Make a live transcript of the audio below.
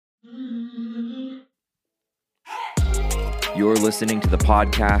You're listening to the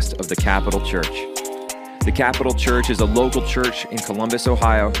podcast of the Capital Church. The Capital Church is a local church in Columbus,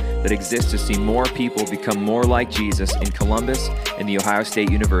 Ohio that exists to see more people become more like Jesus in Columbus and the Ohio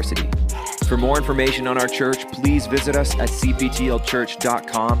State University. For more information on our church, please visit us at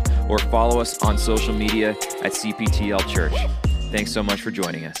cptlchurch.com or follow us on social media at cptlchurch. Thanks so much for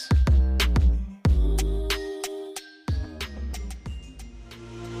joining us.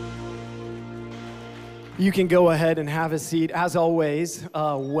 You can go ahead and have a seat. As always,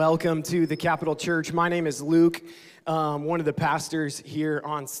 welcome to the Capital Church. My name is Luke, one of the pastors here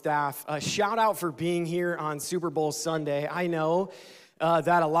on staff. Shout out for being here on Super Bowl Sunday. I know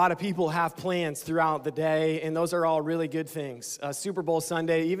that a lot of people have plans throughout the day, and those are all really good things. Super Bowl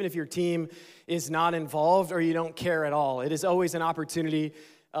Sunday, even if your team is not involved or you don't care at all, it is always an opportunity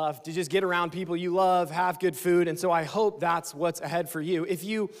to just get around people you love, have good food, and so I hope that's what's ahead for you. If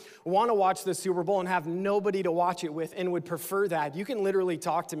you want to watch the Super Bowl and have nobody to watch it with and would prefer that, you can literally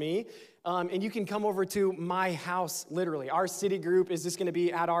talk to me, and you can come over to my house, literally. Our city group is just going to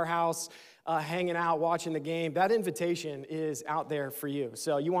be at our house, hanging out, watching the game. That invitation is out there for you.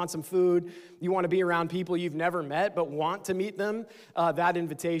 So you want some food, you want to be around people you've never met but want to meet them, that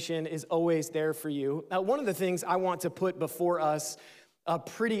invitation is always there for you. One of the things I want to put before us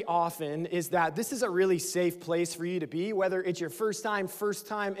pretty often is that this is a really safe place for you to be, whether it's your first time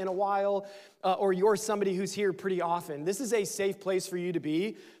in a while, or you're somebody who's here pretty often. This is a safe place for you to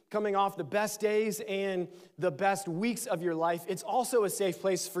be, coming off the best days and the best weeks of your life. It's also a safe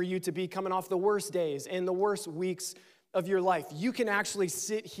place for you to be coming off the worst days and the worst weeks of your life. You can actually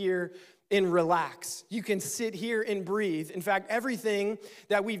sit here and relax. You can sit here and breathe. In fact, everything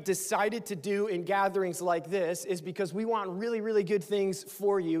that we've decided to do in gatherings like this is because we want really, really good things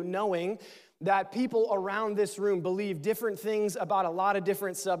for you, knowing that people around this room believe different things about a lot of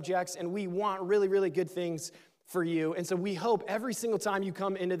different subjects, and we want really, really good things for you. And so we hope every single time you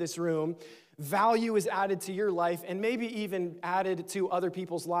come into this room, value is added to your life and maybe even added to other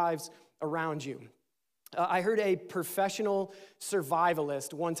people's lives around you. I heard a professional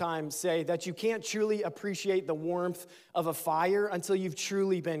survivalist one time say that you can't truly appreciate the warmth of a fire until you've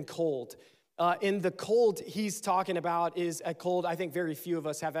truly been cold. And the cold he's talking about is a cold I think very few of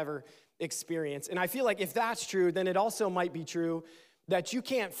us have ever experienced. And I feel like if that's true, then it also might be true that you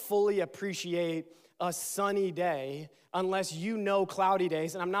can't fully appreciate a sunny day unless you know cloudy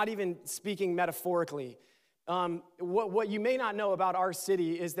days. And I'm not even speaking metaphorically. What you may not know about our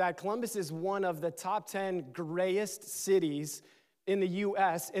city is that Columbus is one of the top 10 grayest cities in the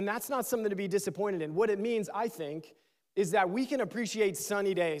U.S., and that's not something to be disappointed in. What it means, I think, is that we can appreciate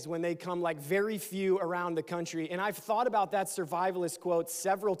sunny days when they come like very few around the country. And I've thought about that survivalist quote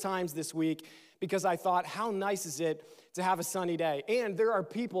several times this week because I thought, how nice is it to have a sunny day? And there are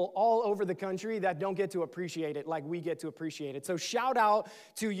people all over the country that don't get to appreciate it like we get to appreciate it. So shout out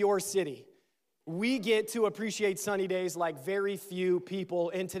to your city. We get to appreciate sunny days like very few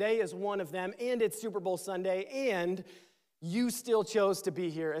people, and today is one of them, and it's Super Bowl Sunday, and you still chose to be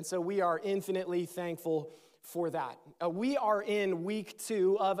here, and so we are infinitely thankful for that. We are in week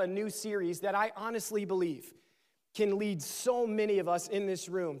 2 of a new series that I honestly believe can lead so many of us in this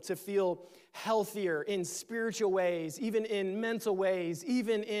room to feel healthier in spiritual ways, even in mental ways,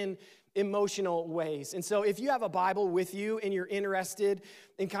 even in emotional ways. And so if you have a Bible with you and you're interested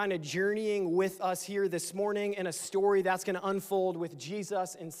in kind of journeying with us here this morning in a story that's going to unfold with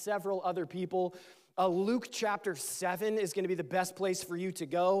Jesus and several other people, Luke chapter 7 is going to be the best place for you to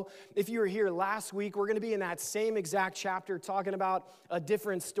go. If you were here last week, we're going to be in that same exact chapter talking about a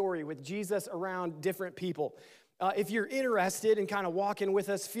different story with Jesus around different people. If you're interested in kind of walking with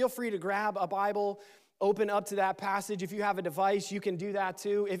us, feel free to grab a Bible, open up to that passage. If you have a device, you can do that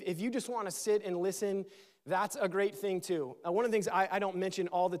too. If you just want to sit and listen, that's a great thing too. One of the things I don't mention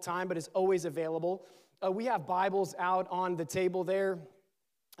all the time, but is always available, we have Bibles out on the table there.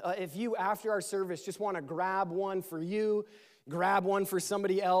 If you, after our service, just want to grab one for you, grab one for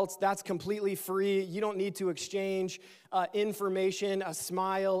somebody else, that's completely free. You don't need to exchange information, a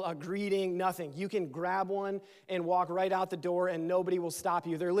smile, a greeting, nothing. You can grab one and walk right out the door and nobody will stop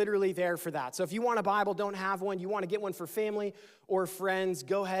you. They're literally there for that. So if you want a Bible, don't have one, you want to get one for family or friends,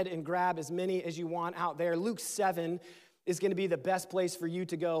 go ahead and grab as many as you want out there. Luke 7 is going to be the best place for you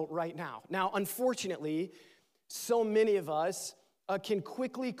to go right now. Now, unfortunately, so many of us can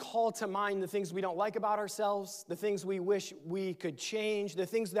quickly call to mind the things we don't like about ourselves, the things we wish we could change, the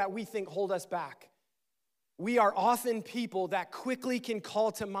things that we think hold us back. We are often people that quickly can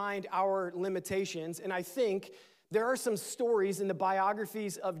call to mind our limitations, and I think There are some stories in the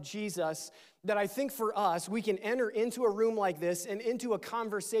biographies of Jesus that I think for us, we can enter into a room like this and into a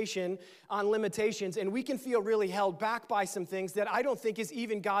conversation on limitations, and we can feel really held back by some things that I don't think is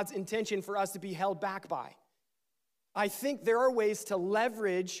even God's intention for us to be held back by. I think there are ways to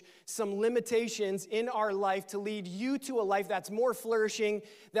leverage some limitations in our life to lead you to a life that's more flourishing,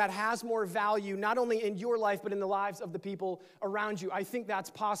 that has more value, not only in your life, but in the lives of the people around you. I think that's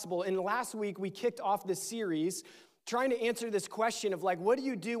possible. And last week, we kicked off this series trying to answer this question of what do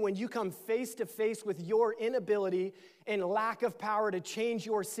you do when you come face to face with your inability and lack of power to change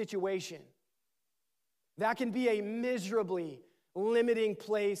your situation? That can be a miserably limiting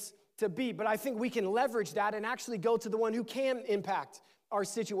place to be, but I think we can leverage that and actually go to the one who can impact our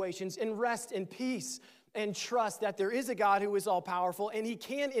situations and rest in peace and trust that there is a God who is all-powerful and he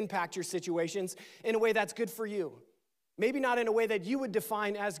can impact your situations in a way that's good for you. Maybe not in a way that you would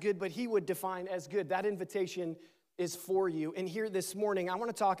define as good, but he would define as good. That invitation is for you. And here this morning, I want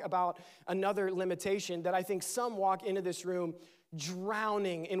to talk about another limitation that I think some walk into this room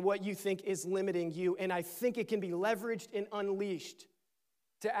drowning in what you think is limiting you, and I think it can be leveraged and unleashed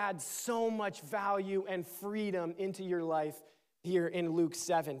to add so much value and freedom into your life here in Luke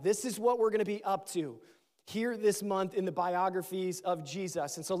 7. This is what we're going to be up to here this month in the biographies of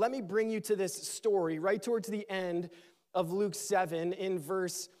Jesus. And so let me bring you to this story right towards the end of Luke 7 in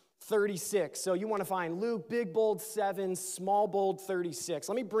verse 36. So you want to find Luke, big bold 7, small bold 36.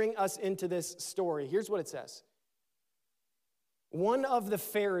 Let me bring us into this story. Here's what it says. One of the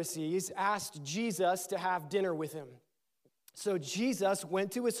Pharisees asked Jesus to have dinner with him. So Jesus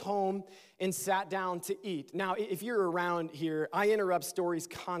went to his home and sat down to eat. Now, if you're around here, I interrupt stories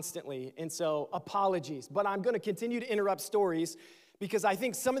constantly, and so apologies. But I'm going to continue to interrupt stories because I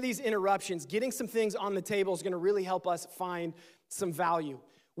think some of these interruptions, getting some things on the table is going to really help us find some value.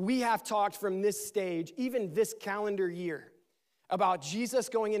 We have talked from this stage, even this calendar year, about Jesus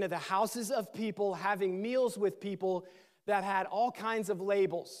going into the houses of people, having meals with people that had all kinds of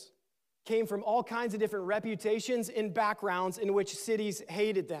labels, came from all kinds of different reputations and backgrounds in which cities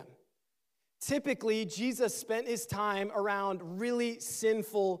hated them. Typically, Jesus spent his time around really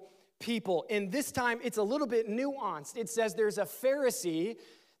sinful people. And this time, it's a little bit nuanced. It says there's a Pharisee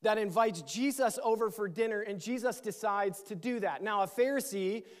that invites Jesus over for dinner, and Jesus decides to do that. Now, a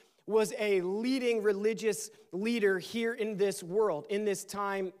Pharisee was a leading religious leader here in this world, in this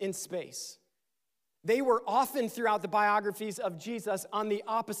time and space. They were often throughout the biographies of Jesus on the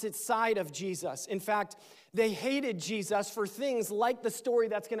opposite side of Jesus. In fact, they hated Jesus for things like the story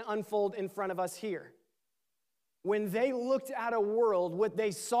that's going to unfold in front of us here. When they looked at a world, what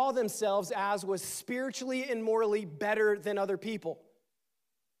they saw themselves as was spiritually and morally better than other people.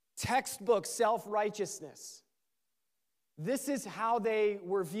 Textbook self-righteousness. This is how they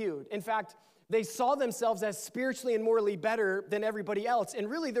were viewed. In fact, they saw themselves as spiritually and morally better than everybody else, and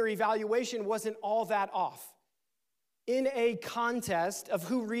really their evaluation wasn't all that off. In a contest of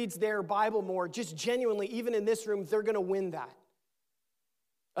who reads their Bible more, just genuinely, even in this room, they're going to win that.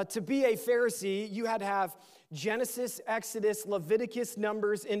 To be a Pharisee, you had to have Genesis, Exodus, Leviticus,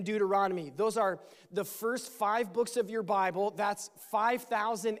 Numbers, and Deuteronomy. Those are the first 5 books of your Bible. That's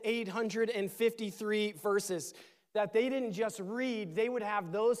 5,853 verses that they didn't just read. They would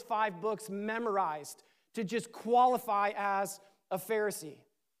have those 5 books memorized to just qualify as a Pharisee.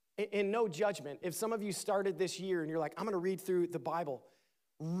 In no judgment, if some of you started this year and you're like, I'm going to read through the Bible,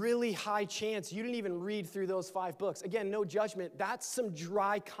 really high chance you didn't even read through those 5 books. Again, no judgment. That's some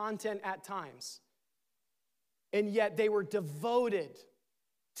dry content at times. And yet they were devoted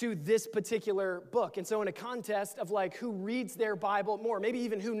to this particular book. And so in a contest of who reads their Bible more, maybe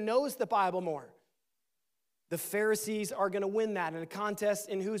even who knows the Bible more, the Pharisees are going to win that. In a contest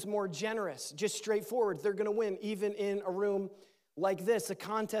in who's more generous, just straightforward, they're going to win even in a room like this. A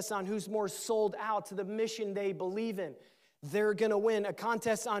contest on who's more sold out to the mission they believe in. They're going to win. A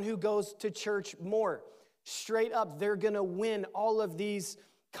contest on who goes to church more. Straight up, they're going to win all of these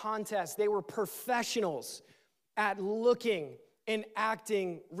contests. They were professionals at looking and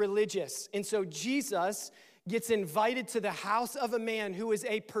acting religious. And so Jesus gets invited to the house of a man who is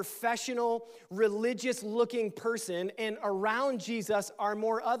a professional, religious-looking person, and around Jesus are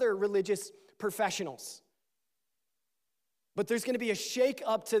more other religious professionals. But there's going to be a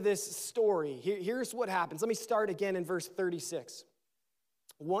shake-up to this story. Here's what happens. Let me start again in verse 36.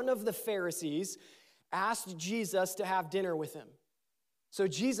 One of the Pharisees asked Jesus to have dinner with him. So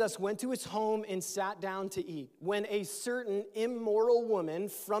Jesus went to his home and sat down to eat. When a certain immoral woman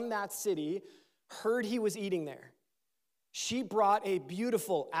from that city heard he was eating there, she brought a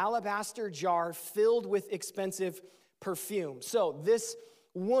beautiful alabaster jar filled with expensive perfume. So this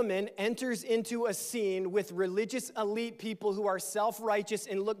woman enters into a scene with religious elite people who are self-righteous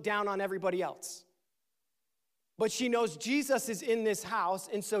and look down on everybody else. But she knows Jesus is in this house,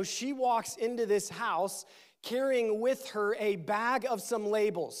 and so she walks into this house carrying with her a bag of some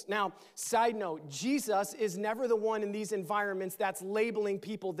labels. Now, side note, Jesus is never the one in these environments that's labeling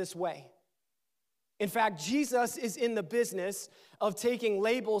people this way. In fact, Jesus is in the business of taking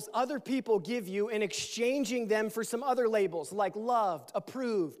labels other people give you and exchanging them for some other labels like loved,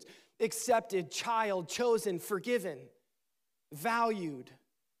 approved, accepted, child, chosen, forgiven, valued.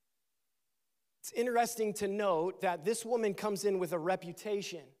 It's interesting to note that this woman comes in with a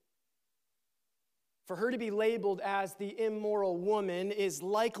reputation. For her to be labeled as the immoral woman is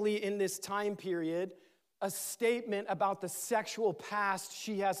likely in this time period a statement about the sexual past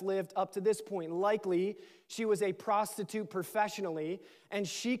she has lived up to this point. Likely, she was a prostitute professionally, and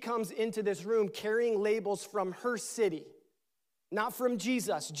she comes into this room carrying labels from her city, not from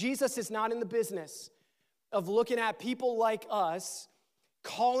Jesus. Jesus is not in the business of looking at people like us,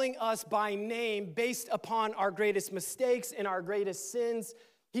 calling us by name based upon our greatest mistakes and our greatest sins.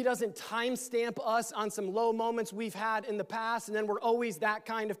 He doesn't timestamp us on some low moments we've had in the past, and then we're always that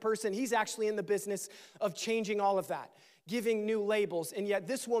kind of person. He's actually in the business of changing all of that, giving new labels. And yet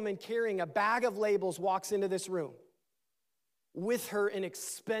this woman carrying a bag of labels walks into this room with her an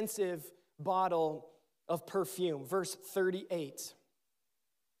expensive bottle of perfume. Verse 38.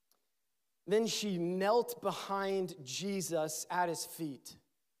 Then she knelt behind Jesus at his feet,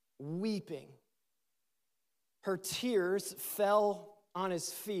 weeping. Her tears fell on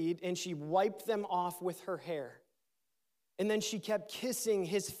his feet, and she wiped them off with her hair. And then she kept kissing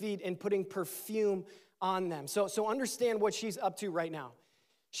his feet and putting perfume on them. So understand what she's up to right now.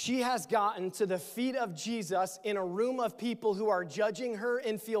 She has gotten to the feet of Jesus in a room of people who are judging her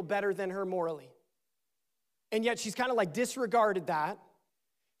and feel better than her morally. And yet she's kind of like disregarded that.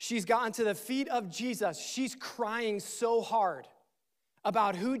 She's gotten to the feet of Jesus. She's crying so hard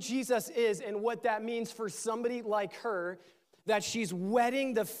about who Jesus is and what that means for somebody like her that she's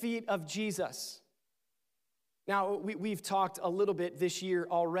wetting the feet of Jesus. Now, we've talked a little bit this year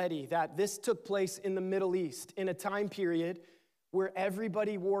already that this took place in the Middle East in a time period where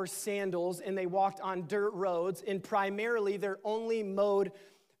everybody wore sandals and they walked on dirt roads, and primarily their only mode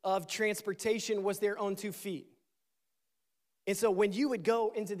of transportation was their own 2 feet. And so when you would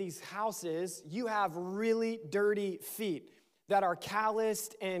go into these houses, you have really dirty feet that are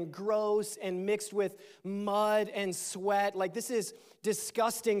calloused and gross and mixed with mud and sweat. Like, this is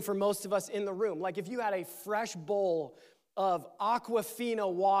disgusting for most of us in the room. Like, if you had a fresh bowl of Aquafina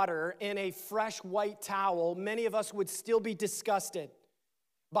water and a fresh white towel, many of us would still be disgusted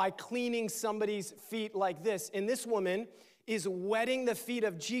by cleaning somebody's feet like this. And this woman is wetting the feet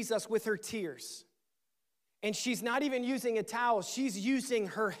of Jesus with her tears. And she's not even using a towel. She's using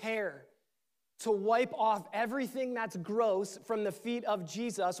her hair to wipe off everything that's gross from the feet of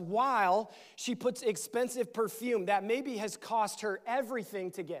Jesus while she puts expensive perfume that maybe has cost her everything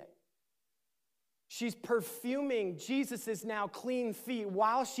to get. She's perfuming Jesus' now clean feet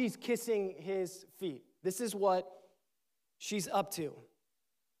while she's kissing his feet. This is what she's up to.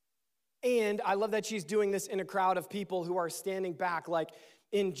 And I love that she's doing this in a crowd of people who are standing back like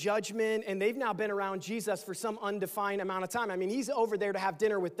in judgment, and they've now been around Jesus for some undefined amount of time. I mean, he's over there to have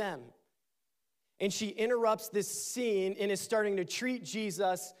dinner with them. And she interrupts this scene and is starting to treat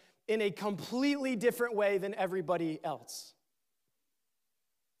Jesus in a completely different way than everybody else.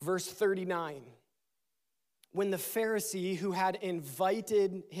 Verse 39. When the Pharisee who had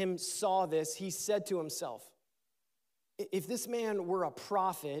invited him saw this, he said to himself, if this man were a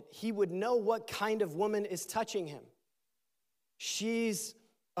prophet, he would know what kind of woman is touching him. She's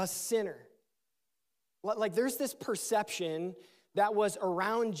a sinner. Like, there's this perception that was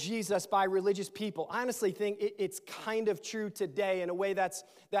around Jesus by religious people. I honestly think it's kind of true today in a way that's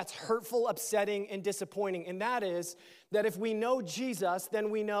hurtful, upsetting, and disappointing. And that is that if we know Jesus, then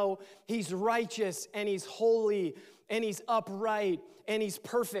we know he's righteous and he's holy and he's upright and he's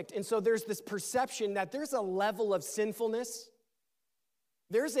perfect. And so there's this perception that there's a level of sinfulness.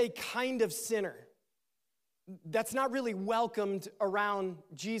 There's a kind of sinner that's not really welcomed around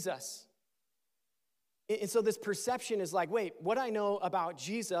Jesus. And so this perception is like, wait, what I know about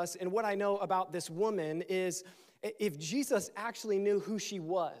Jesus and what I know about this woman is if Jesus actually knew who she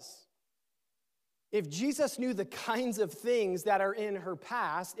was, if Jesus knew the kinds of things that are in her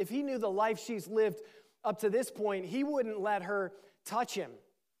past, if he knew the life she's lived up to this point, he wouldn't let her touch him.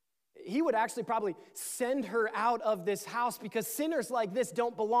 He would actually probably send her out of this house because sinners like this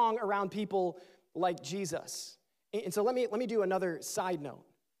don't belong around people like Jesus. And so let me do another side note.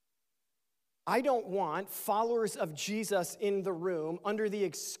 I don't want followers of Jesus in the room under the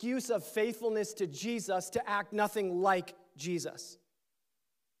excuse of faithfulness to Jesus to act nothing like Jesus.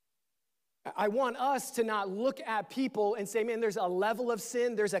 I want us to not look at people and say, man, there's a level of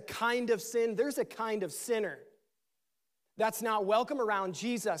sin, there's a kind of sin, there's a kind of sinner. That's not welcome around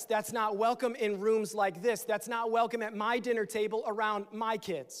Jesus. That's not welcome in rooms like this. That's not welcome at my dinner table around my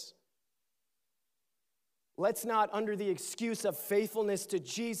kids. Let's not, under the excuse of faithfulness to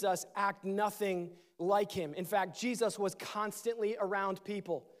Jesus, act nothing like him. In fact, Jesus was constantly around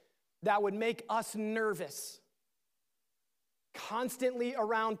people that would make us nervous. Constantly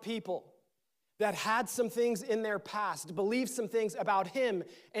around people that had some things in their past, believed some things about him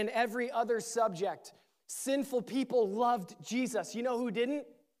and every other subject. Sinful people loved Jesus. You know who didn't?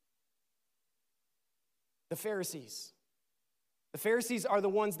 The Pharisees. The Pharisees are the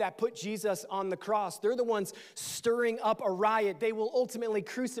ones that put Jesus on the cross. They're the ones stirring up a riot. They will ultimately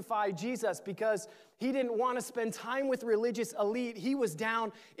crucify Jesus because he didn't want to spend time with religious elite. He was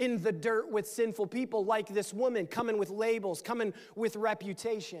down in the dirt with sinful people like this woman, coming with labels, coming with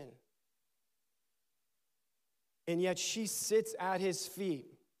reputation. And yet she sits at his feet,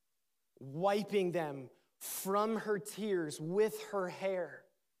 wiping them from her tears with her hair.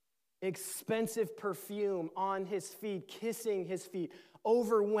 Expensive perfume on his feet, kissing his feet,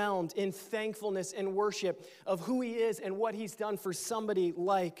 overwhelmed in thankfulness and worship of who he is and what he's done for somebody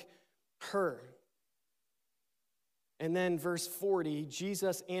like her. And then verse 40,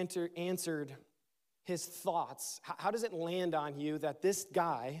 Jesus answered his thoughts. How does it land on you that this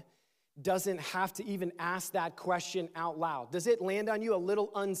guy doesn't have to even ask that question out loud? Does it land on you a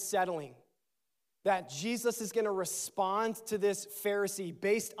little unsettling that Jesus is going to respond to this Pharisee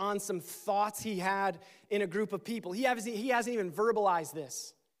based on some thoughts he had in a group of people? He hasn't even verbalized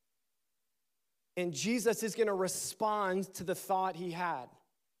this. And Jesus is going to respond to the thought he had.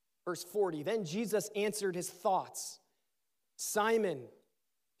 Verse 40, then Jesus answered his thoughts. Simon,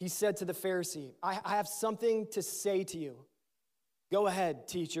 he said to the Pharisee, I have something to say to you. Go ahead,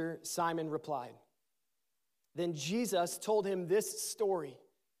 teacher, Simon replied. Then Jesus told him this story.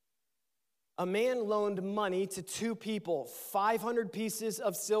 A man loaned money to two people, 500 pieces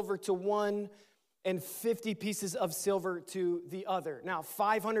of silver to one and 50 pieces of silver to the other. Now,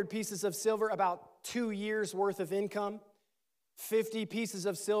 500 pieces of silver, about 2 years' worth of income. 50 pieces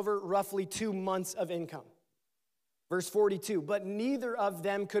of silver, roughly 2 months of income. Verse 42, but neither of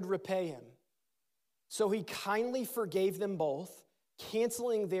them could repay him. So he kindly forgave them both,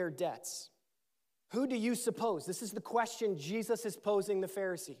 canceling their debts. Who do you suppose? This is the question Jesus is posing the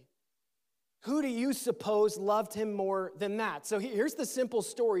Pharisee. Who do you suppose loved him more than that? So here's the simple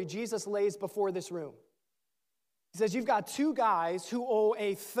story Jesus lays before this room. He says, you've got two guys who owe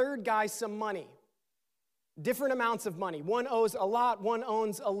a third guy some money. Different amounts of money. One owes a lot, one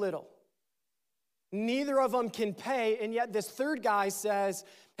owes a little. Neither of them can pay, and yet this third guy says,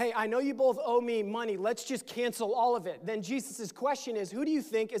 hey, I know you both owe me money. Let's just cancel all of it. Then Jesus' question is, who do you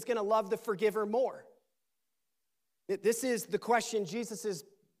think is going to love the forgiver more? This is the question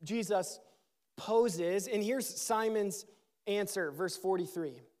Jesus poses, and here's Simon's answer, verse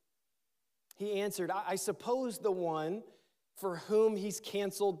 43. He answered, I suppose the one for whom he's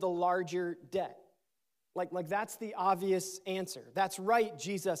canceled the larger debt. Like that's the obvious answer. That's right,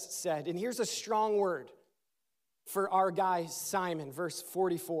 Jesus said. And here's a strong word for our guy Simon, verse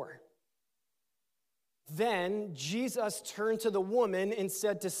 44. Then Jesus turned to the woman and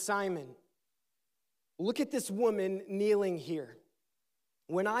said to Simon, look at this woman kneeling here.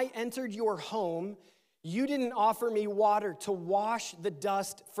 When I entered your home, you didn't offer me water to wash the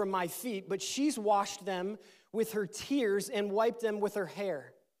dust from my feet, but she's washed them with her tears and wiped them with her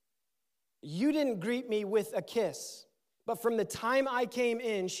hair. You didn't greet me with a kiss, but from the time I came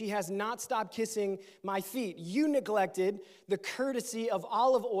in, she has not stopped kissing my feet. You neglected the courtesy of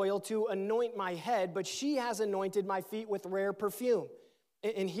olive oil to anoint my head, but she has anointed my feet with rare perfume.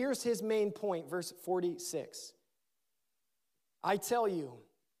 And here's his main point, verse 46. I tell you,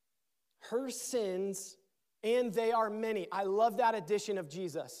 her sins, and they are many. I love that addition of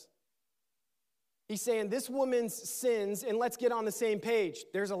Jesus. He's saying this woman's sins, and let's get on the same page.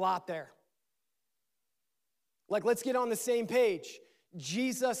 There's a lot there. Let's get on the same page.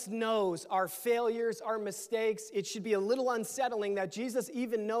 Jesus knows our failures, our mistakes. It should be a little unsettling that Jesus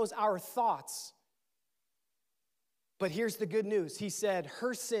even knows our thoughts. But here's the good news. He said,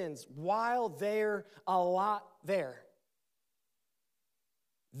 her sins, while they're a lot there,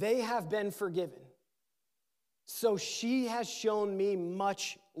 they have been forgiven. So she has shown me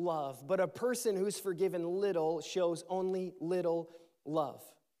much love. But a person who's forgiven little shows only little love.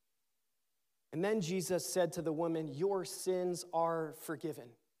 And then Jesus said to the woman, your sins are forgiven.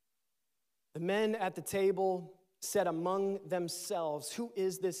 The men at the table said among themselves, "Who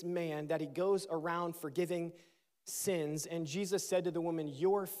is this man that he goes around forgiving sins?" And Jesus said to the woman,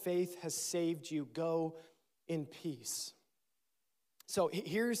 "Your faith has saved you. Go in peace." So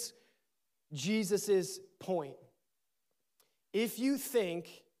here's Jesus' point. If you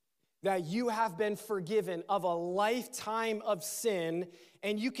think that you have been forgiven of a lifetime of sin,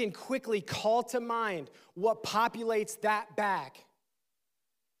 and you can quickly call to mind what populates that bag,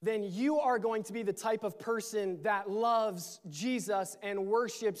 then you are going to be the type of person that loves Jesus and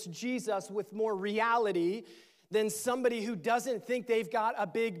worships Jesus with more reality than somebody who doesn't think they've got a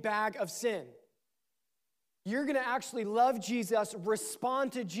big bag of sin. You're going to actually love Jesus,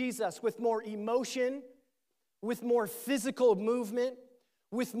 respond to Jesus with more emotion, with more physical movement,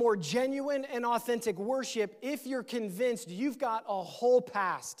 with more genuine and authentic worship if you're convinced you've got a whole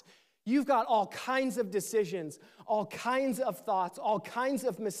past. You've got all kinds of decisions, all kinds of thoughts, all kinds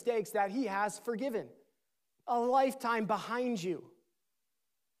of mistakes that he has forgiven. A lifetime behind you,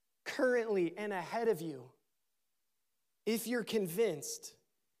 currently and ahead of you. If you're convinced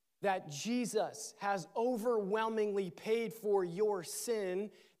that Jesus has overwhelmingly paid for your sin,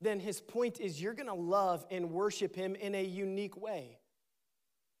 then his point is you're going to love and worship him in a unique way.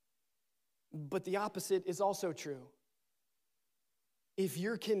 But the opposite is also true. If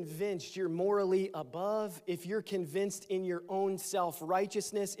you're convinced you're morally above, if you're convinced in your own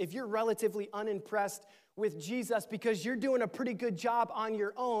self-righteousness, if you're relatively unimpressed with Jesus because you're doing a pretty good job on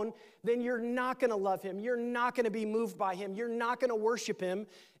your own, then you're not going to love him. You're not going to be moved by him. You're not going to worship him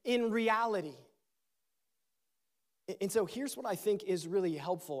in reality. And so here's what I think is really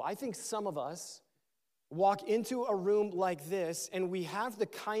helpful. I think some of us walk into a room like this and we have the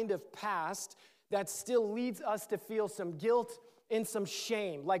kind of past that still leads us to feel some guilt and some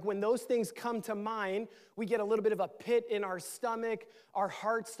shame. Like when those things come to mind, we get a little bit of a pit in our stomach, our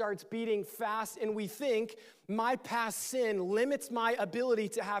heart starts beating fast, and we think my past sin limits my ability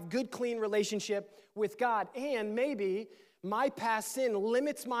to have good, clean relationship with God. And maybe my past sin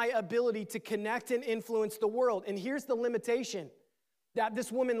limits my ability to connect and influence the world. And here's the limitation that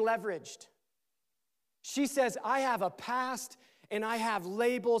this woman leveraged. She says, I have a past and I have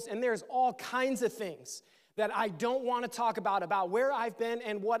labels, and there's all kinds of things that I don't want to talk about where I've been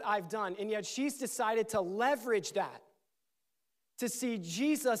and what I've done. And yet she's decided to leverage that, to see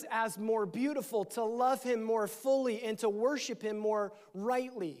Jesus as more beautiful, to love him more fully, and to worship him more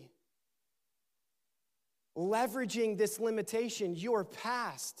rightly. Leveraging this limitation, your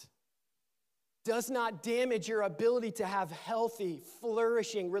past does not damage your ability to have healthy,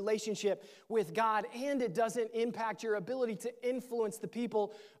 flourishing relationship with God, and it doesn't impact your ability to influence the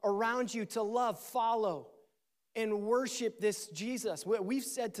people around you, to love, follow, and worship this Jesus. We've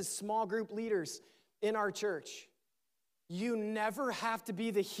said to small group leaders in our church, you never have to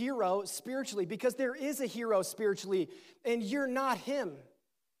be the hero spiritually, because there is a hero spiritually, and you're not him.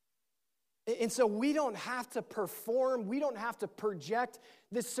 And so we don't have to perform, we don't have to project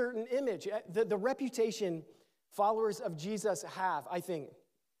this certain image. The reputation followers of Jesus have, I think,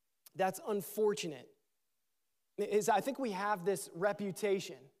 that's unfortunate, is I think we have this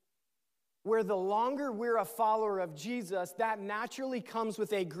reputation where the longer we're a follower of Jesus, that naturally comes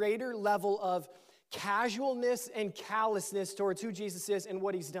with a greater level of casualness and callousness towards who Jesus is and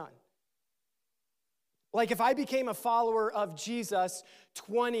what he's done. Like if I became a follower of Jesus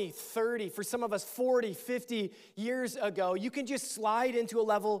 20, 30, for some of us 40, 50 years ago, you can just slide into a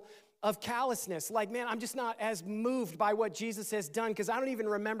level of callousness. Like, man, I'm just not as moved by what Jesus has done because I don't even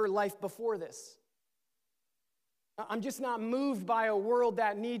remember life before this. I'm just not moved by a world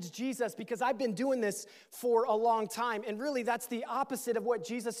that needs Jesus because I've been doing this for a long time. And really, that's the opposite of what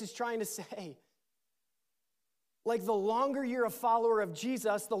Jesus is trying to say. Like the longer you're a follower of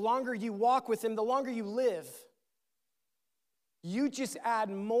Jesus, the longer you walk with him, the longer you live. You just add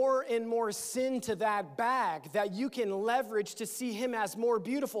more and more sin to that bag that you can leverage to see him as more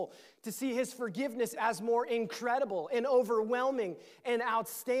beautiful, to see his forgiveness as more incredible and overwhelming and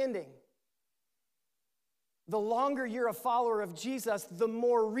outstanding. The longer you're a follower of Jesus, the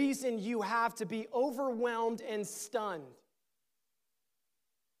more reason you have to be overwhelmed and stunned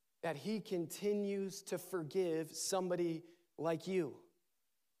that he continues to forgive somebody like you.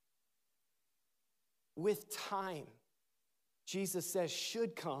 With time, Jesus says,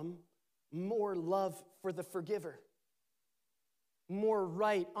 should come more love for the forgiver, more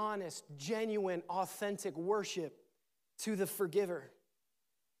right, honest, genuine, authentic worship to the forgiver.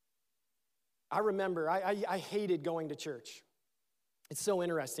 I remember, I hated going to church. It's so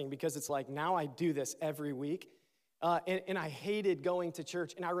interesting because it's like now I do this every week. And I hated going to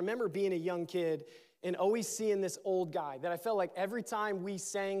church. And I remember being a young kid and always seeing this old guy that I felt like every time we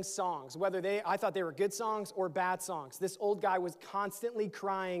sang songs, I thought they were good songs or bad songs, this old guy was constantly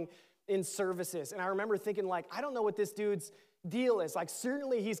crying in services. And I remember thinking like, I don't know what this dude's deal is. Like,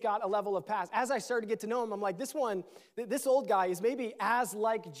 certainly he's got a level of past. As I started to get to know him, I'm like, this old guy is maybe as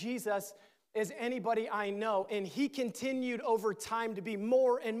like Jesus as anybody I know. And he continued over time to be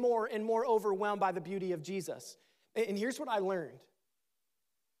more and more and more overwhelmed by the beauty of Jesus. And here's what I learned.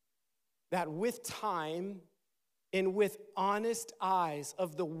 That with time and with honest eyes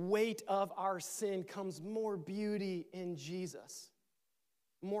of the weight of our sin comes more beauty in Jesus,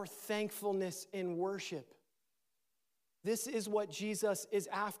 more thankfulness in worship. This is what Jesus is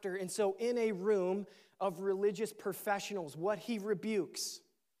after. And so in a room of religious professionals, what he rebukes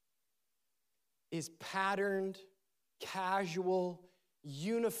is patterned, casual,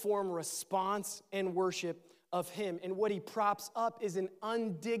 uniform response and worship of him. And what he props up is an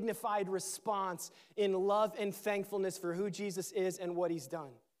undignified response in love and thankfulness for who Jesus is and what he's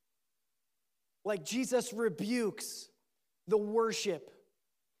done. Like Jesus rebukes the worship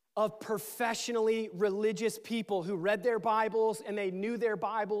of professionally religious people who read their Bibles and they knew their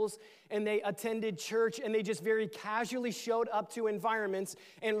Bibles and they attended church and they just very casually showed up to environments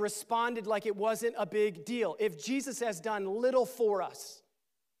and responded like it wasn't a big deal. If Jesus has done little for us,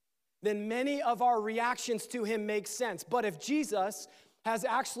 then many of our reactions to him make sense. But if Jesus has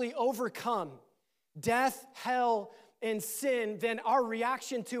actually overcome death, hell, and sin, then our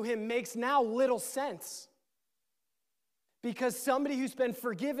reaction to him makes now little sense. Because somebody who's been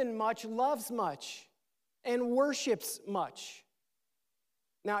forgiven much loves much and worships much.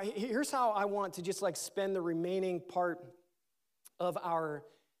 Now, here's how I want to just like spend the remaining part of our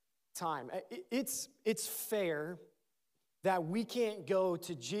time. It's fair that we can't go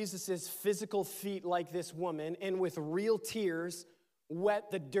to Jesus's physical feet like this woman and with real tears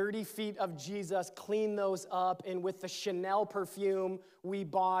wet the dirty feet of Jesus, clean those up, and with the Chanel perfume we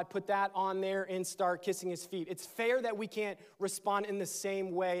bought, put that on there and start kissing his feet. It's fair that we can't respond in the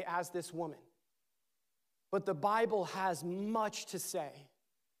same way as this woman. But the Bible has much to say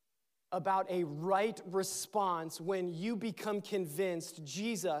about a right response when you become convinced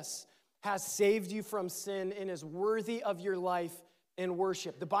Jesus has saved you from sin and is worthy of your life and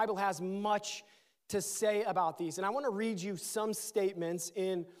worship. The Bible has much to say about these. And I want to read you some statements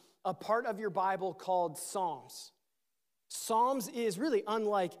in a part of your Bible called Psalms. Psalms is really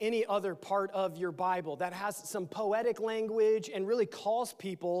unlike any other part of your Bible that has some poetic language and really calls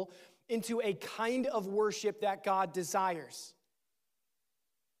people into a kind of worship that God desires.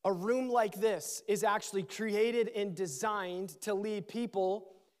 A room like this is actually created and designed to lead people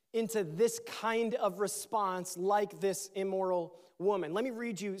into this kind of response like this immoral woman. Let me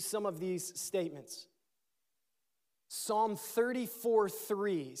read you some of these statements. Psalm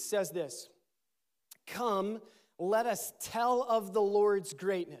 34:3 says this: "Come, let us tell of the Lord's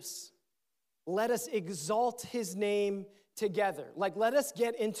greatness. Let us exalt his name together." Like, let us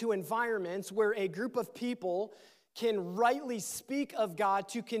get into environments where a group of people can rightly speak of God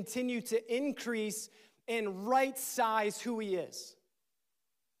to continue to increase and right size who he is.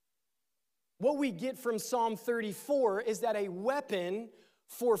 What we get from Psalm 34 is that a weapon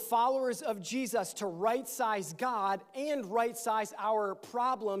for followers of Jesus to right-size God and right-size our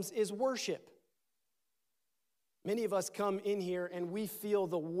problems is worship. Many of us come in here and we feel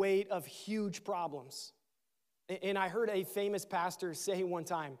the weight of huge problems. And I heard a famous pastor say one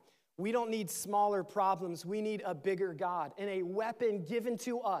time, we don't need smaller problems, we need a bigger God. And a weapon given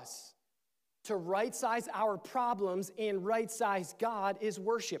to us to right-size our problems and right-size God is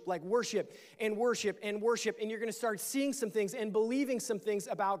worship. Like worship and worship and worship. And you're going to start seeing some things and believing some things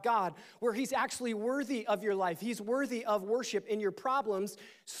about God where he's actually worthy of your life. He's worthy of worship. And your problems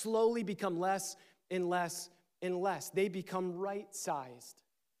slowly become less and less and less. They become right-sized.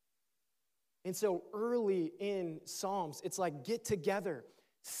 And so early in Psalms, it's like, get together.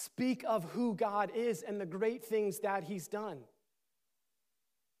 Speak of who God is and the great things that he's done.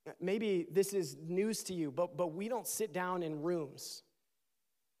 Maybe this is news to you, but we don't sit down in rooms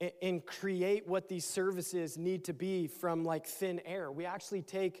and create what these services need to be from like thin air. We actually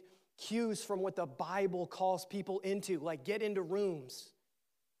take cues from what the Bible calls people into, like get into rooms,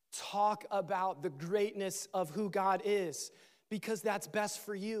 talk about the greatness of who God is, because that's best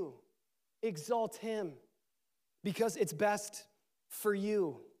for you. Exalt him, because it's best for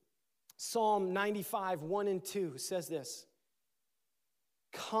you. Psalm 95, 1 and 2 says this: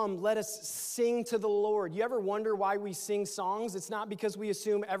 "Come, let us sing to the Lord." You ever wonder why we sing songs? It's not because we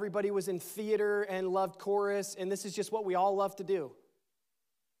assume everybody was in theater and loved chorus, and this is just what we all love to do.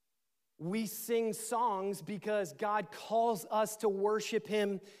 We sing songs because God calls us to worship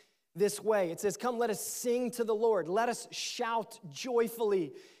him this way. It says, come, let us sing to the Lord. Let us shout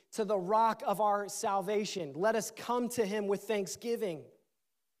joyfully to the rock of our salvation. Let us come to him with thanksgiving.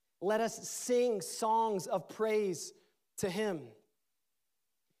 Let us sing songs of praise to him.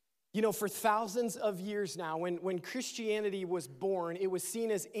 You know, for thousands of years now, when Christianity was born, it was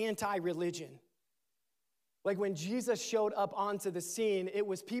seen as anti-religion. Like when Jesus showed up onto the scene, it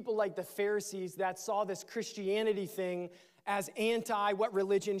was people like the Pharisees that saw this Christianity thing as anti what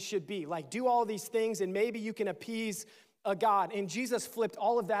religion should be. Like, do all these things and maybe you can appease a God. And Jesus flipped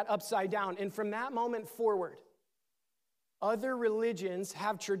all of that upside down. And from that moment forward, other religions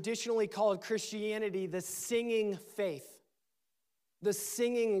have traditionally called Christianity the singing faith, the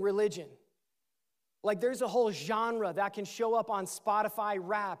singing religion. Like there's a whole genre that can show up on Spotify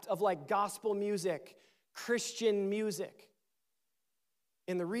Wrapped of like gospel music, Christian music.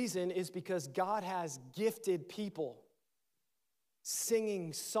 And the reason is because God has gifted people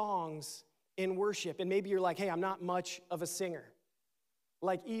singing songs in worship. And maybe you're like, hey, I'm not much of a singer.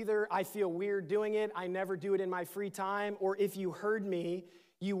 Like either I feel weird doing it, I never do it in my free time, or if you heard me,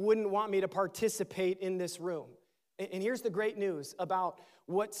 you wouldn't want me to participate in this room. And here's the great news about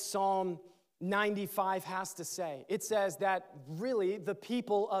what Psalm 95 has to say. It says that really the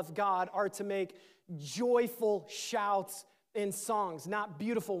people of God are to make joyful shouts in songs, not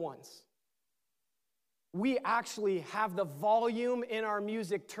beautiful ones. We actually have the volume in our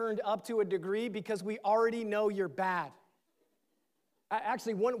music turned up to a degree because we already know you're bad.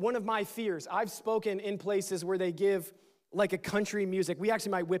 Actually, one of my fears, I've spoken in places where they give like a country music. We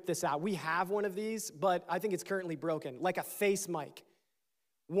actually might whip this out. We have one of these, but I think it's currently broken, like a face mic.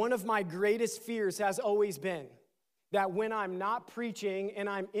 One of my greatest fears has always been that when I'm not preaching and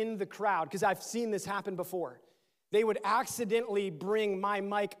I'm in the crowd, because I've seen this happen before, they would accidentally bring my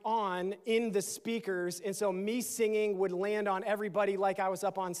mic on in the speakers, and so me singing would land on everybody like I was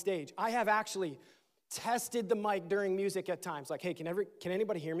up on stage. I have actually tested the mic during music at times, like, hey, can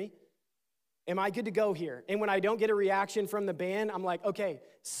anybody hear me? Am I good to go here? And when I don't get a reaction from the band, I'm like, okay,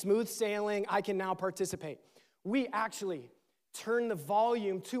 smooth sailing, I can now participate. We actually turn the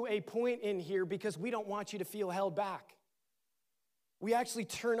volume to a point in here because we don't want you to feel held back. We actually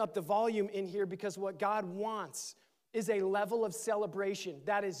turn up the volume in here because what God wants is a level of celebration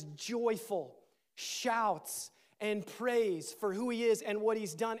that is joyful, shouts, and praise for who he is and what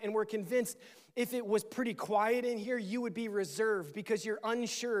he's done. And we're convinced if it was pretty quiet in here, you would be reserved because you're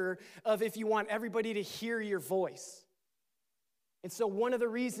unsure of if you want everybody to hear your voice. And so one of the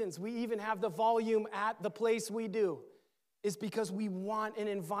reasons we even have the volume at the place we do is because we want an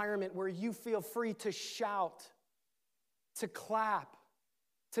environment where you feel free to shout, to clap,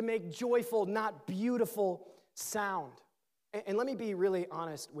 to make joyful, not beautiful sound. And let me be really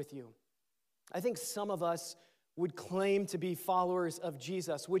honest with you. I think some of us would claim to be followers of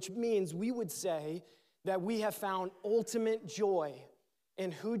Jesus, which means we would say that we have found ultimate joy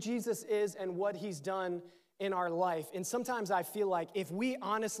in who Jesus is and what he's done in our life. And sometimes I feel like if we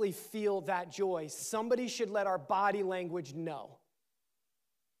honestly feel that joy, somebody should let our body language know.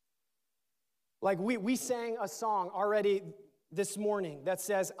 Like we sang a song already this morning that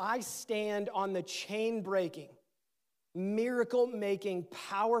says, I stand on the chain-breaking, miracle-making,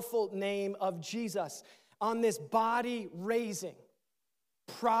 powerful name of Jesus, on this body-raising,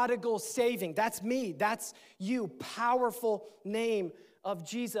 prodigal saving. That's me, that's you, powerful name of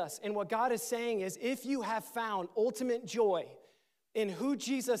Jesus. And what God is saying is, if you have found ultimate joy in who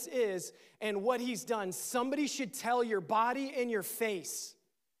Jesus is and what he's done, somebody should tell your body and your face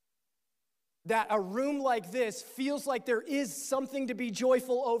that a room like this feels like there is something to be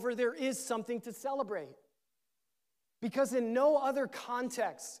joyful over, there is something to celebrate. Because in no other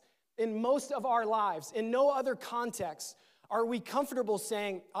context, in most of our lives, in no other context, are we comfortable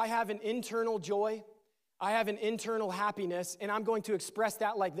saying, I have an internal joy, I have an internal happiness, and I'm going to express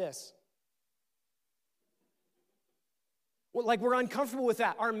that like this. Well, like we're uncomfortable with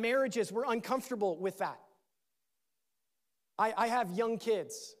that. Our marriages, we're uncomfortable with that. I have young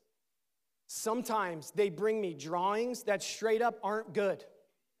kids. Sometimes they bring me drawings that straight up aren't good.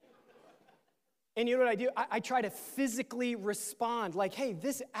 And you know what I do? I try to physically respond like, hey,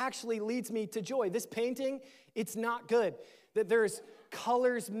 this actually leads me to joy. This painting, it's not good. That there's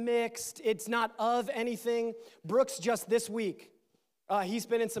colors mixed. It's not of anything. Brooks just this week, he's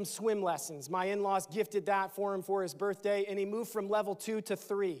been in some swim lessons. My in-laws gifted that for him for his birthday, and he moved from level 2 to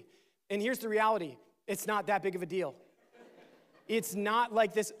 3. And here's the reality. It's not that big of a deal. It's not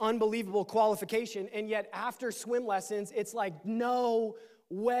like this unbelievable qualification, and yet after swim lessons, it's like, no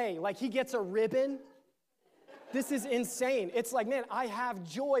way. Like he gets a ribbon. This is insane. It's like, man, I have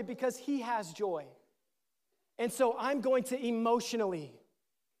joy because he has joy. And so I'm going to emotionally,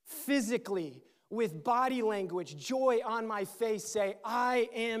 physically, with body language, joy on my face, say, I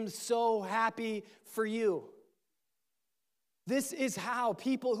am so happy for you. This is how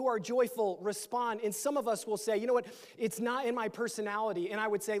people who are joyful respond. And some of us will say, you know what, it's not in my personality. And I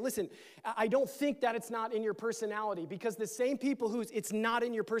would say, listen, I don't think that it's not in your personality, because the same people who it's not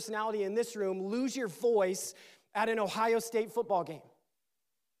in your personality in this room lose your voice at an Ohio State football game.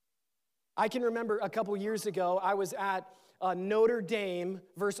 I can remember a couple years ago, I was at Notre Dame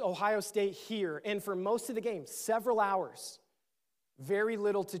versus Ohio State here. And for most of the game, several hours, very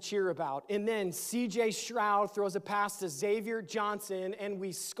little to cheer about. And then C.J. Stroud throws a pass to Xavier Johnson, and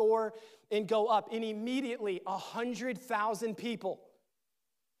we score and go up. And immediately, 100,000 people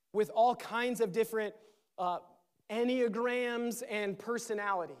with all kinds of different enneagrams and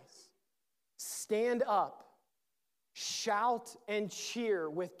personalities stand up, shout and cheer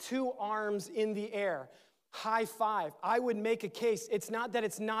with two arms in the air. High five. I would make a case. It's not that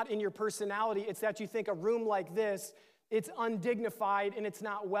it's not in your personality. It's that you think a room like this, it's undignified and it's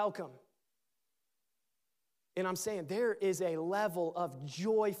not welcome. And I'm saying there is a level of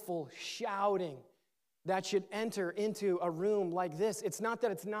joyful shouting that should enter into a room like this. It's not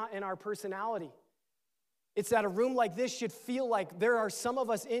that it's not in our personality. It's that a room like this should feel like there are some of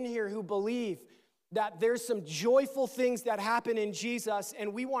us in here who believe that there's some joyful things that happen in Jesus,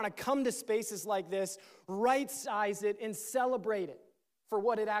 and we want to come to spaces like this, right-size it, and celebrate it for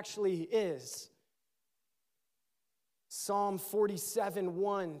what it actually is. Psalm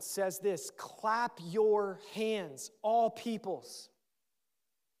 47:1 says this, clap your hands, all peoples.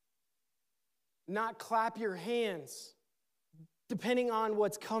 Not clap your hands, depending on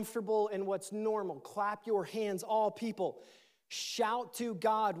what's comfortable and what's normal. Clap your hands, all people. Shout to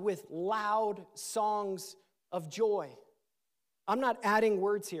God with loud songs of joy. I'm not adding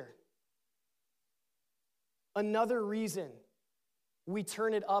words here. Another reason we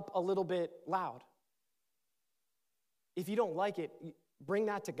turn it up a little bit loud. If you don't like it, bring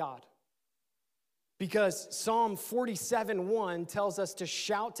that to God. Because Psalm 47:1 tells us to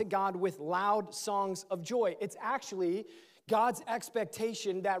shout to God with loud songs of joy. It's actually God's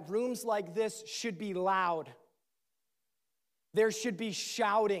expectation that rooms like this should be loud. There should be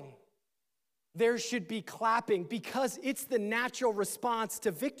shouting. There should be clapping, because it's the natural response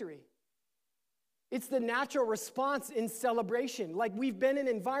to victory. It's the natural response in celebration. Like, we've been in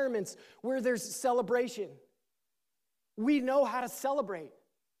environments where there's celebration. We know how to celebrate.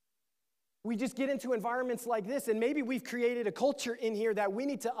 We just get into environments like this, and maybe we've created a culture in here that we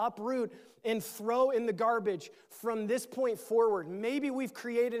need to uproot and throw in the garbage from this point forward. Maybe we've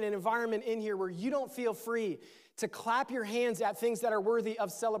created an environment in here where you don't feel free to clap your hands at things that are worthy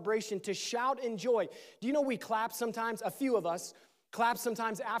of celebration, to shout in joy. Do you know we clap sometimes, a few of us clap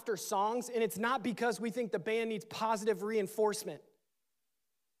sometimes after songs, and it's not because we think the band needs positive reinforcement.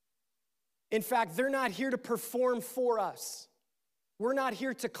 In fact, they're not here to perform for us. We're not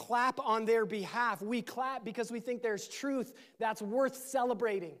here to clap on their behalf. We clap because we think there's truth that's worth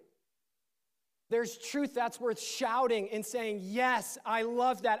celebrating. There's truth that's worth shouting and saying, yes, I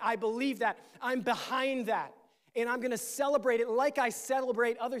love that, I believe that, I'm behind that. And I'm going to celebrate it like I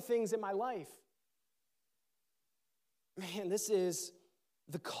celebrate other things in my life. Man, this is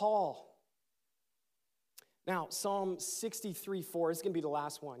the call. Now, Psalm 63:4 is going to be the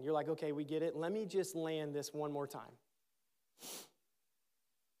last one. You're like, okay, we get it. Let me just land this one more time.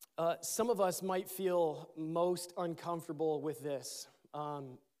 Some of us might feel most uncomfortable with this.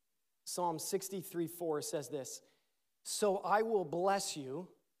 Psalm 63:4 says this, so I will bless you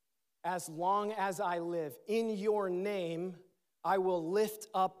as long as I live. In your name, I will lift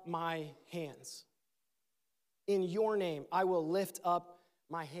up my hands. In your name, I will lift up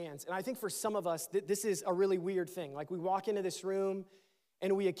my hands. And I think for some of us, this is a really weird thing. Like, we walk into this room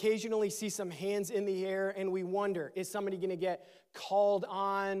and we occasionally see some hands in the air and we wonder, is somebody going to get called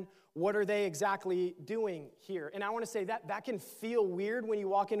on? What are they exactly doing here? And I want to say that can feel weird when you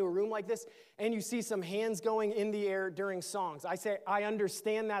walk into a room like this and you see some hands going in the air during songs. I say, I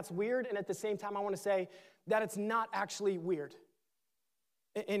understand that's weird, and at the same time, I want to say that it's not actually weird.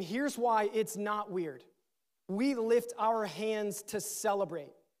 And here's why it's not weird. We lift our hands to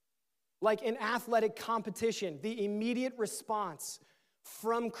celebrate. Like an athletic competition, the immediate response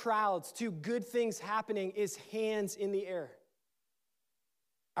from crowds to good things happening is hands in the air.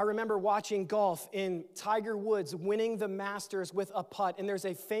 I remember watching golf in Tiger Woods winning the Masters with a putt, and there's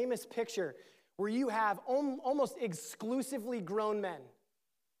a famous picture where you have almost exclusively grown men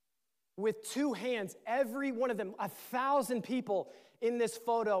with two hands, every one of them, 1,000 people in this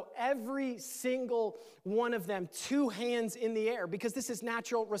photo, every single one of them, 2 hands in the air, because this is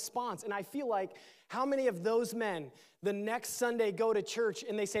natural response. And I feel like how many of those men the next Sunday go to church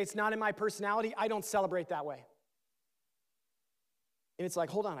and they say, it's not in my personality, I don't celebrate that way. And it's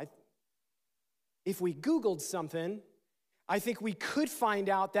like, hold on, if we Googled something, I think we could find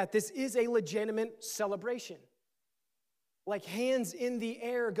out that this is a legitimate celebration. Like hands in the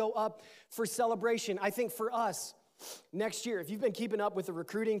air go up for celebration. I think for us, next year, if you've been keeping up with the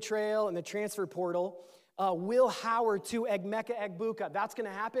recruiting trail and the transfer portal, Will Howard to Egmeka Egbuka, that's going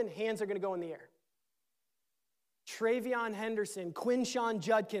to happen. Hands are going to go in the air. Travion Henderson, Quinshawn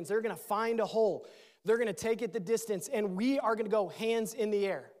Judkins, they're going to find a hole. They're going to take it the distance, and we are going to go hands in the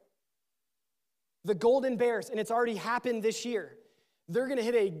air. The Golden Bears, and it's already happened this year, they're going to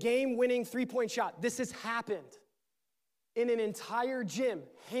hit a game-winning three-point shot. This has happened. In an entire gym,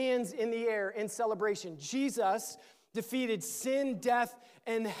 hands in the air in celebration. Jesus defeated sin, death,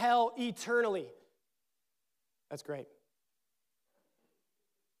 and hell eternally. That's great.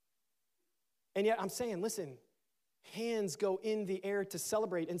 And yet I'm saying, listen, hands go in the air to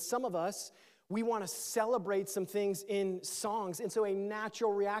celebrate. And some of us, we want to celebrate some things in songs. And so a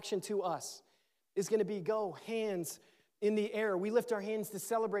natural reaction to us is going to be go hands in the air. We lift our hands to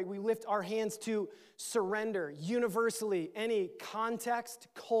celebrate. We lift our hands to surrender. Universally, any context,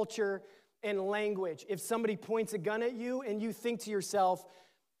 culture, and language. If somebody points a gun at you and you think to yourself,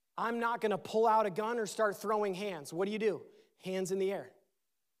 I'm not going to pull out a gun or start throwing hands, what do? Hands in the air.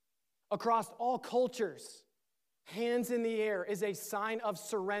 Across all cultures, hands in the air is a sign of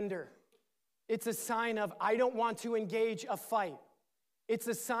surrender. It's a sign of, I don't want to engage a fight. It's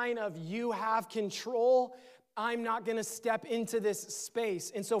a sign of, you have control. I'm not going to step into this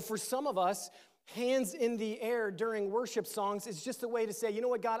space. And so for some of us, hands in the air during worship songs is just a way to say, you know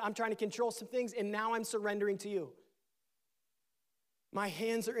what, God, I'm trying to control some things, and now I'm surrendering to you. My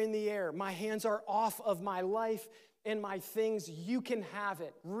hands are in the air. My hands are off of my life and my things. You can have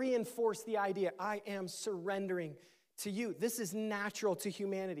it. Reinforce the idea, I am surrendering to you. This is natural to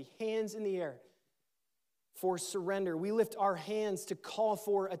humanity. Hands in the air for surrender. We lift our hands to call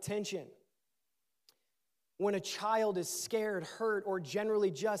for attention. When a child is scared, hurt, or generally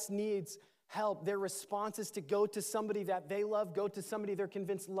just needs help, their response is to go to somebody that they love, go to somebody they're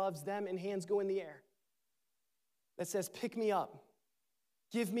convinced loves them, and hands go in the air. That says, pick me up,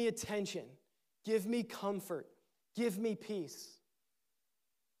 give me attention, give me comfort, give me peace.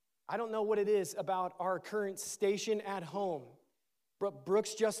 I don't know what it is about our current station at home, but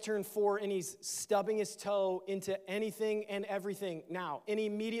Brooks just turned 4 and he's stubbing his toe into anything and everything now. And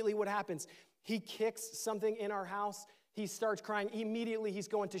immediately what happens? He kicks something in our house. He starts crying. Immediately, he's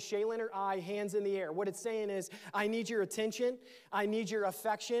going to Shaylin or I, hands in the air. What it's saying is, I need your attention. I need your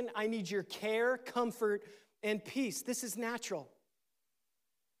affection. I need your care, comfort, and peace. This is natural.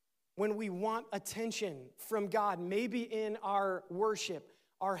 When we want attention from God, maybe in our worship,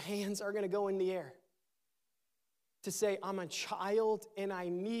 our hands are going to go in the air to say, I'm a child and I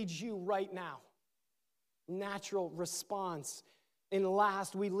need you right now. Natural response. And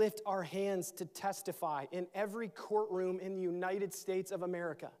last, we lift our hands to testify. In every courtroom in the United States of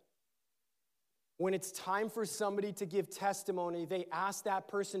America, when it's time for somebody to give testimony, they ask that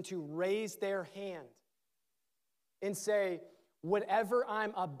person to raise their hand and say, whatever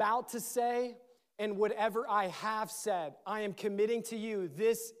I'm about to say and whatever I have said, I am committing to you,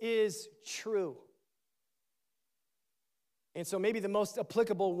 this is true. And so maybe the most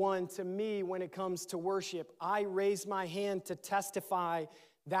applicable one to me when it comes to worship, I raise my hand to testify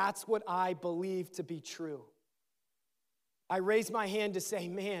that's what I believe to be true. I raise my hand to say,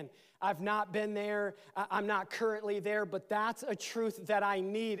 man, I've not been there, I'm not currently there, but that's a truth that I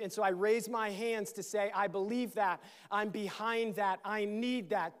need. And so I raise my hands to say, I believe that, I'm behind that, I need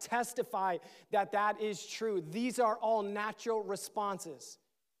that, testify that that is true. These are all natural responses.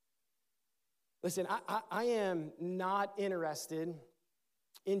 Listen, I am not interested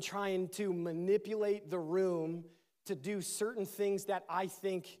in trying to manipulate the room to do certain things that I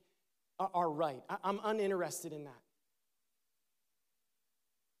think are right. I'm uninterested in that.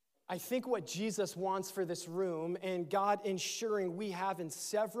 I think what Jesus wants for this room, and God ensuring we have in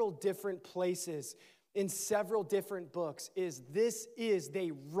several different places, in several different books, is this is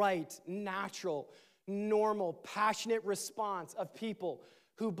the right, natural, normal, passionate response of people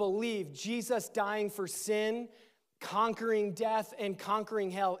who believe Jesus dying for sin, conquering death, and conquering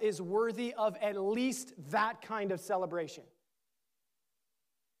hell is worthy of at least that kind of celebration.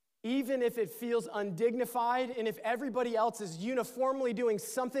 Even if it feels undignified, and if everybody else is uniformly doing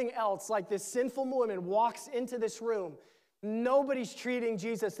something else, like this sinful woman walks into this room Nobody's treating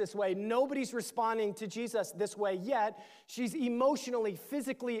Jesus this way. Nobody's responding to Jesus this way, yet she's emotionally,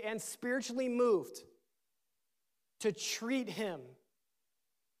 physically, and spiritually moved to treat him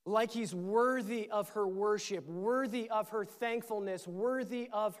like he's worthy of her worship, worthy of her thankfulness, worthy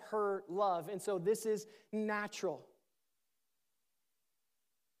of her love. And so this is natural.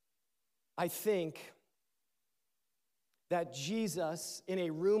 I think that Jesus, in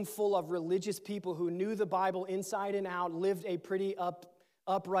a room full of religious people who knew the Bible inside and out, lived a pretty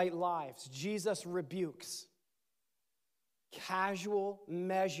upright lives. Jesus rebukes casual,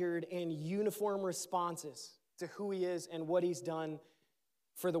 measured, and uniform responses to who he is and what he's done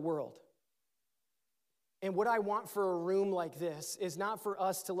for the world. And what I want for a room like this is not for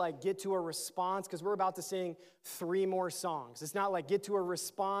us to get to a response, because we're about to sing 3 more songs. It's not get to a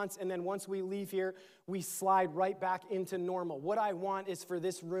response and then once we leave here, we slide right back into normal. What I want is for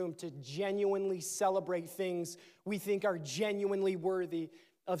this room to genuinely celebrate things we think are genuinely worthy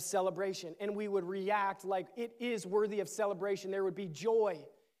of celebration. And we would react like it is worthy of celebration. There would be joy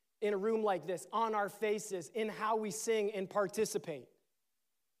in a room like this on our faces in how we sing and participate.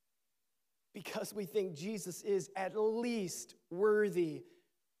 Because we think Jesus is at least worthy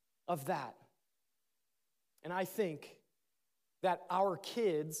of that. And I think that our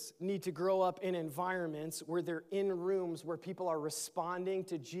kids need to grow up in environments where they're in rooms where people are responding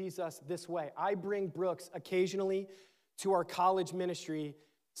to Jesus this way. I bring Brooks occasionally to our college ministry,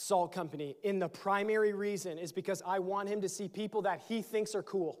 Salt Company. And the primary reason is because I want him to see people that he thinks are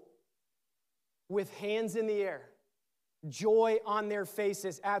cool, with hands in the air, joy on their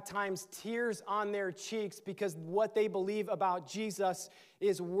faces, at times tears on their cheeks, because what they believe about Jesus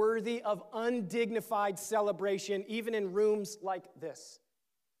is worthy of undignified celebration, even in rooms like this.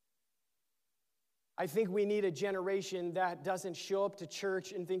 I think we need a generation that doesn't show up to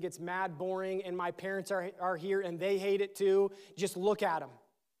church and think it's mad boring and my parents are here and they hate it too. Just look at them.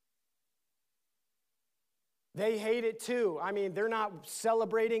 They hate it too. I mean, they're not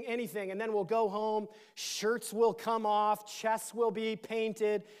celebrating anything. And then we'll go home, shirts will come off, chests will be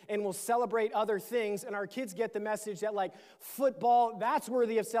painted, and we'll celebrate other things. And our kids get the message that football, that's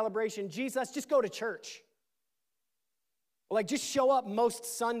worthy of celebration. Jesus, just go to church. Just show up most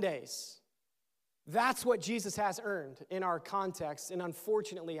Sundays. That's what Jesus has earned in our context. And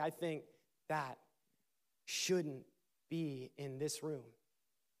unfortunately, I think that shouldn't be in this room.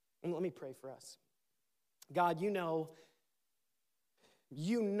 And let me pray for us. God, you know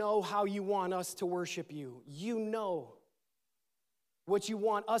how you want us to worship you. You know what you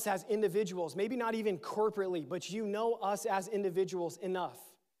want us as individuals, maybe not even corporately, but you know us as individuals enough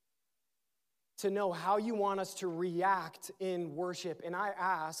to know how you want us to react in worship. And I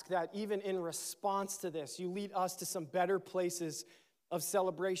ask that even in response to this, you lead us to some better places of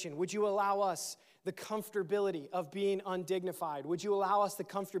celebration. Would you allow us the comfortability of being undignified? Would you allow us the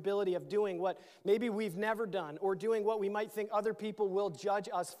comfortability of doing what maybe we've never done, or doing what we might think other people will judge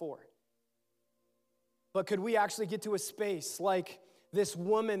us for? But could we actually get to a space like this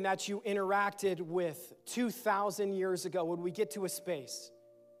woman that you interacted with 2,000 years ago? Would we get to a space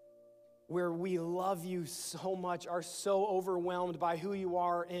where we love you so much, are so overwhelmed by who you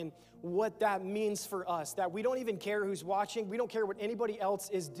are and what that means for us, that we don't even care who's watching, we don't care what anybody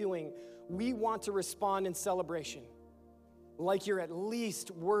else is doing. We want to respond in celebration like you're at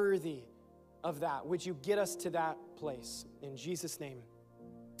least worthy of that. Would you get us to that place? In Jesus' name,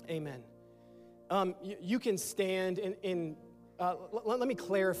 amen. You can stand and let me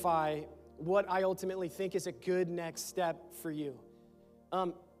clarify what I ultimately think is a good next step for you.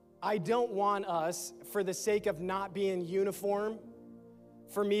 I don't want us, for the sake of not being uniform,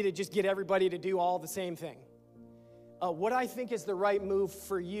 for me to just get everybody to do all the same thing. What I think is the right move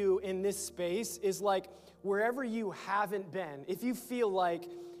for you in this space is wherever you haven't been, if you feel like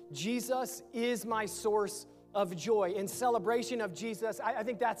Jesus is my source of joy, in celebration of Jesus, I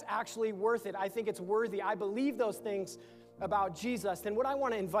think that's actually worth it. I think it's worthy. I believe those things about Jesus. Then what I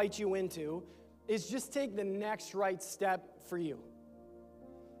want to invite you into is just take the next right step for you.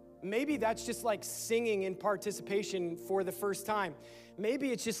 Maybe that's just singing in participation for the first time.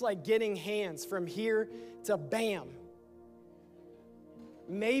 Maybe it's just getting hands from here to bam.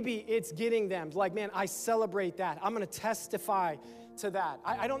 Maybe it's getting them man, I celebrate that. I'm going to testify to that.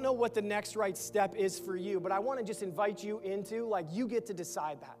 I don't know what the next right step is for you, but I want to just invite you into you get to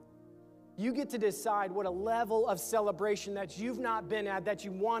decide that. You get to decide what a level of celebration that you've not been at, that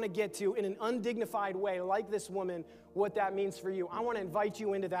you want to get to in an undignified way, like this woman, what that means for you. I want to invite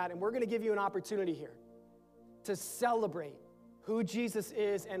you into that, and we're going to give you an opportunity here to celebrate who Jesus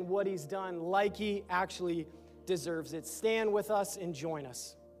is and what he's done like he actually deserves it. Stand with us and join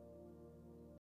us.